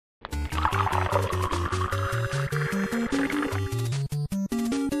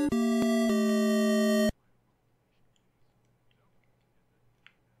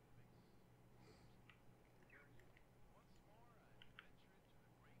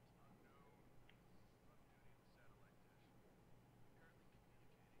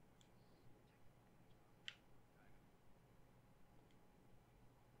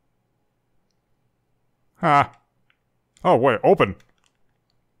Ah. Oh, wait, open.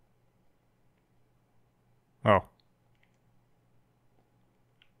 Oh.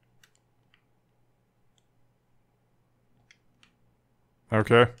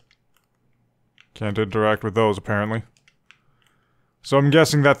 Okay. Can't interact with those, apparently. So I'm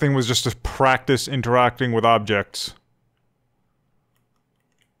guessing that thing was just to practice interacting with objects.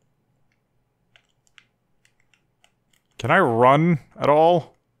 Can I run at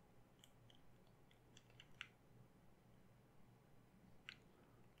all?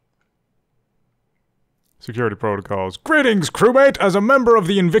 Security protocols. Greetings, crewmate! As a member of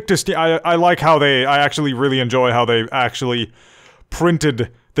the Invictus team, I like how I actually really enjoy how they actually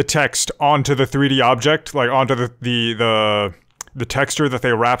printed the text onto the 3D object, like onto the texture that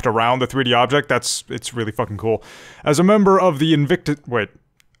they wrapped around the 3D object. It's really fucking cool. As a member of the Invictus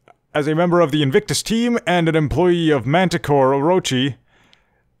team and an employee of Manticore Orochi,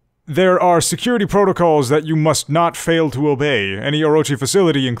 there are security protocols that you must not fail to obey. Any Orochi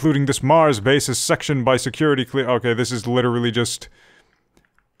facility, including this Mars base, is sectioned by security Okay, this is literally just...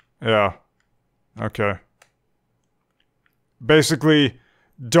 Yeah. Okay. Basically,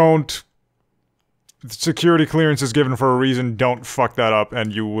 don't... Security clearance is given for a reason, don't fuck that up,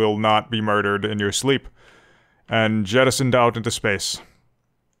 and you will not be murdered in your sleep. And jettisoned out into space.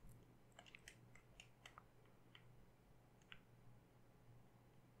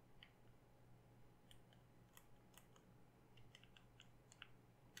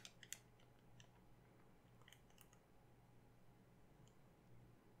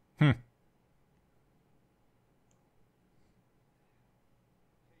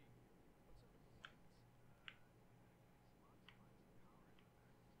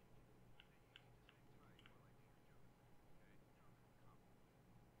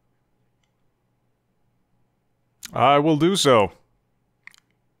 I will do so.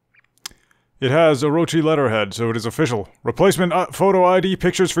 It has Orochi letterhead, so it is official. Replacement photo ID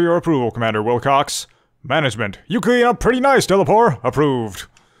pictures for your approval, Commander Wilcox. Management. You clean up pretty nice, Delapore. Approved.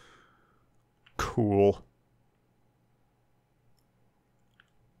 Cool.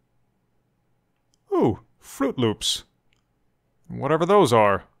 Ooh, Fruit Loops. Whatever those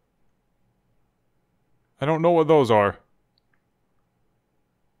are. I don't know what those are.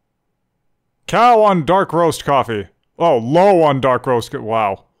 Cow on dark roast coffee. Oh, low on dark roast.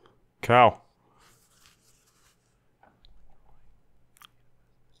 Wow. Cow.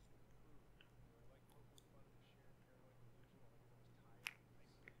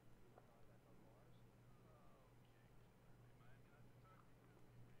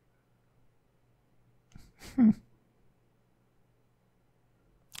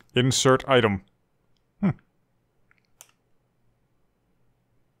 Insert item.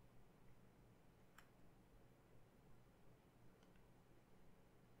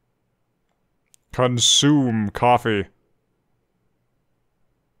 Consume coffee. I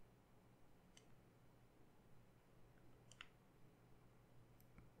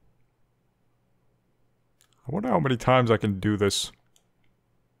wonder how many times I can do this.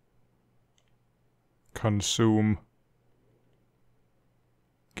 Consume.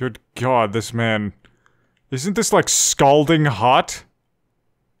 Good God, this man... Isn't this like scalding hot?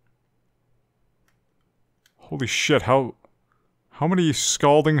 Holy shit, how many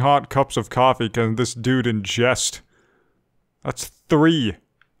scalding hot cups of coffee can this dude ingest? That's 3.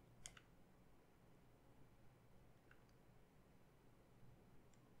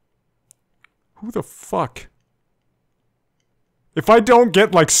 Who the fuck? If I don't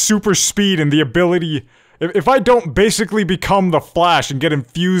get, like, super speed and the ability... If I don't basically become the Flash and get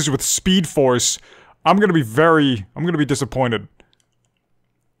infused with Speed Force, I'm gonna be disappointed.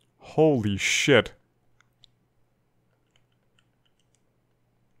 Holy shit.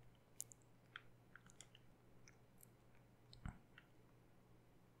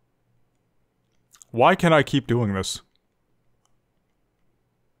 Why can't I keep doing this?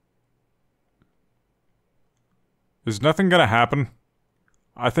 Is nothing gonna happen?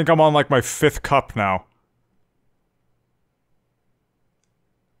 I think I'm on like my 5th cup now.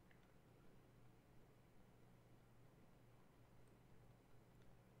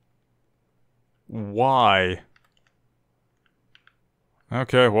 Why?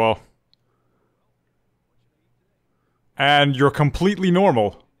 Okay, well. And you're completely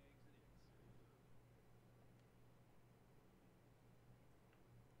normal.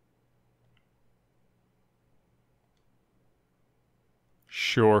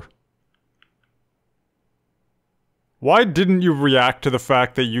 Sure. Why didn't you react to the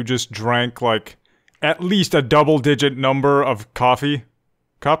fact that you just drank, like, at least a double-digit number of coffee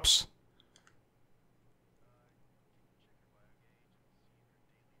cups?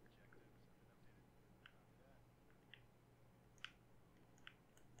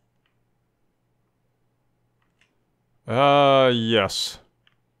 Yes.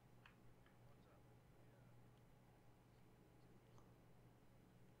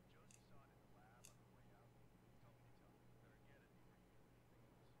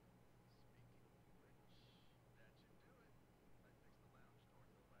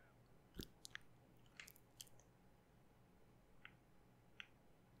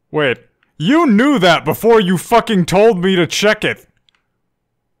 Wait, you knew that before you fucking told me to check it!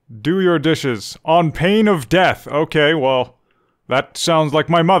 Do your dishes. On pain of death. Okay, well, that sounds like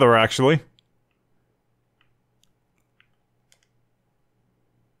my mother, actually.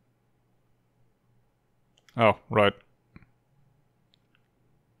 Oh, right.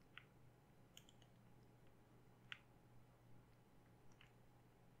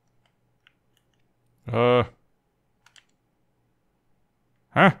 Huh?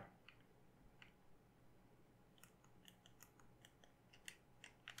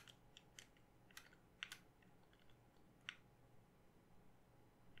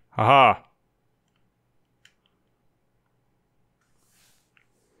 Haha.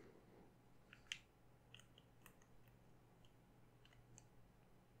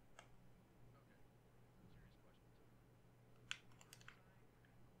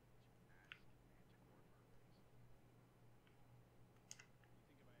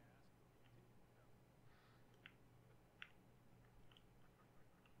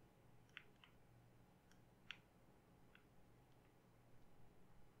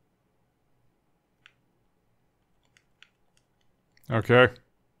 Okay.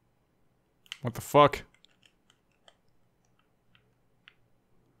 What the fuck?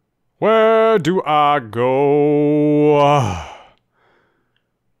 Where do I go?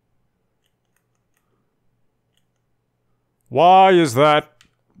 Why is that?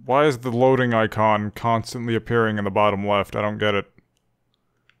 Why is the loading icon constantly appearing in the bottom left? I don't get it.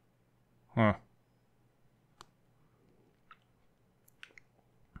 Huh.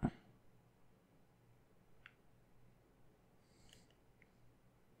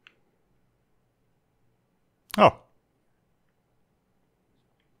 Oh.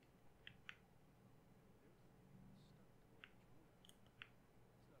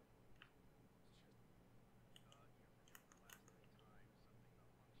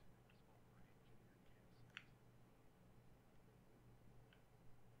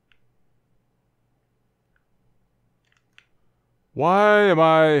 Why am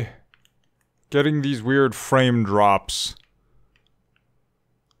I getting these weird frame drops?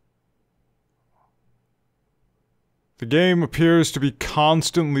 The game appears to be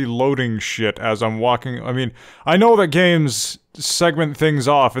constantly loading shit as I'm walking. I mean, I know that games segment things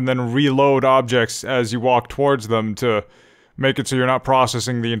off and then reload objects as you walk towards them to make it so you're not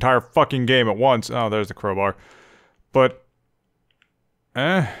processing the entire fucking game at once. Oh, there's the crowbar. But...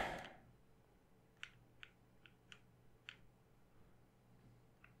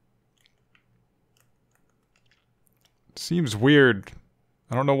 Seems weird.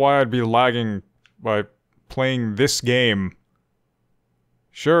 I don't know why I'd be lagging by playing this game.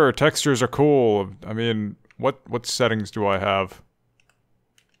 Sure, textures are cool. I mean, what settings do I have?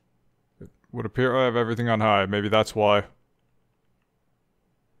 It would appear I have everything on high. Maybe that's why.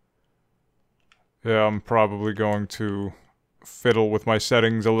 Yeah, I'm probably going to fiddle with my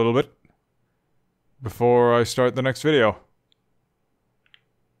settings a little bit before I start the next video.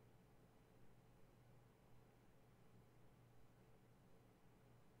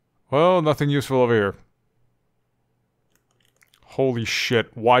 Well, nothing useful over here. Holy shit,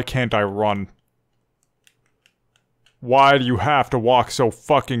 why can't I run? Why do you have to walk so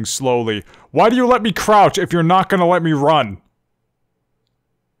fucking slowly? Why do you let me crouch if you're not gonna let me run?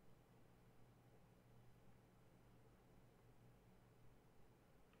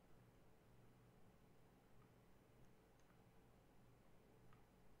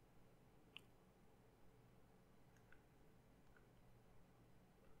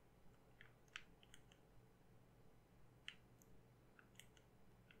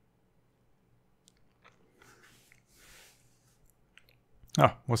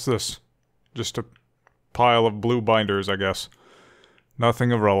 Ah, what's this? Just a pile of blue binders, I guess.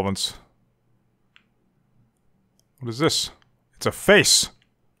 Nothing of relevance. What is this? It's a face!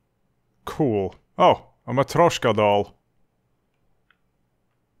 Cool. Oh, a matryoshka doll.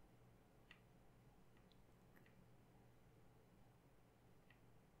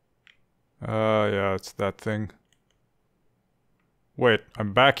 Yeah, it's that thing. Wait,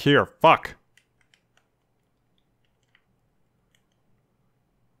 I'm back here. Fuck!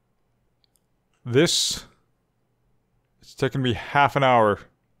 This... It's taken me half an hour.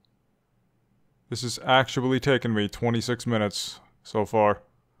 This has actually taken me 26 minutes so far.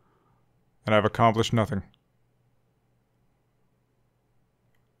 And I've accomplished nothing.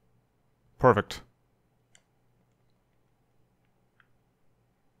 Perfect.